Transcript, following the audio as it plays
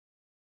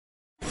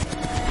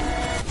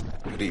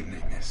Good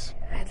evening, miss.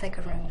 I'd like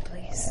a room,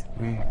 please.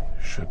 We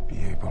should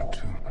be able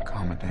to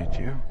accommodate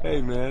you.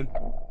 Hey, man.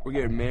 We're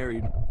getting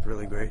married.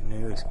 Really great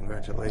news.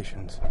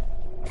 Congratulations.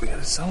 We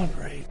gotta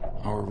celebrate.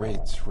 Our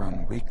rates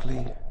run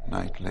weekly,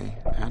 nightly,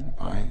 and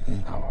by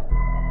the hour.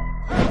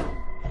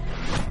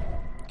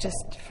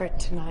 Just for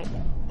tonight.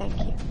 Thank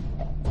you.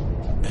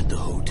 At the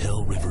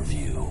Hotel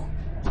Riverview.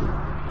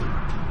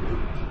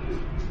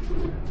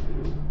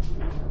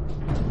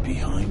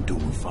 Behind door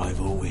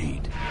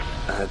 508.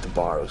 I had to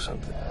borrow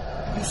something.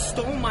 You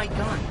stole my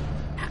gun.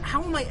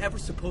 How am I ever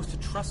supposed to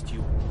trust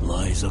you?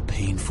 Lies a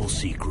painful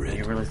secret.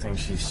 You really think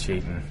she's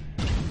cheating?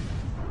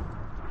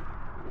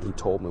 He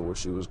told me where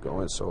she was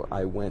going, so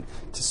I went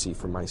to see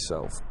for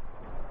myself.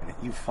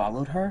 You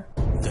followed her?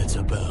 That's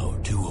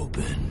about to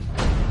open.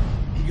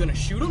 You gonna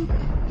shoot him?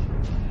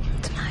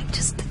 Tonight,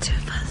 just the two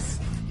of us.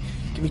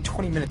 Give me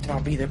 20 minutes and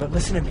I'll be there, but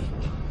listen to me.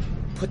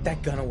 Put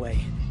that gun away.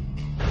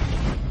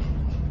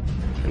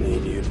 I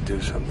need you to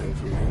do something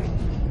for me.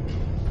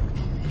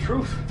 The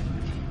truth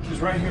is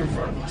right here in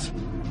front of us.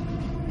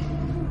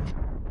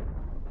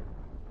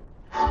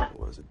 It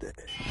was a day.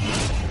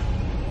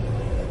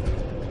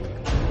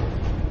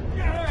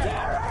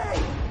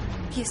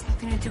 He has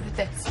nothing to do with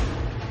this.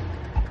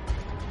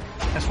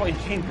 That's why you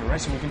came here, right?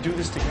 So we can do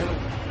this together.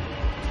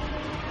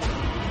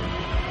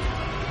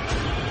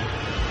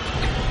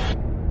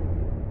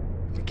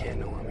 You can't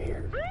know I'm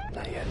here.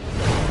 Not yet.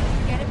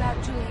 Forget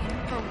about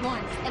Julian for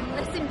once and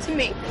listen to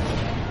me.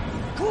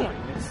 Come on,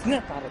 man.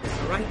 Snap out of this,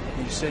 all right?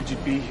 You said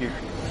you'd be here.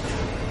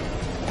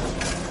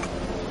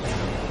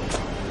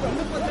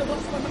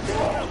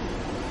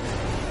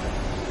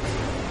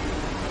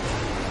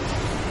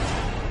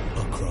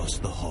 Across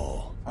the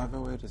hall.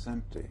 508 is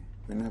empty.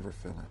 We never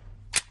fill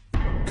it.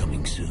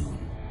 Coming soon.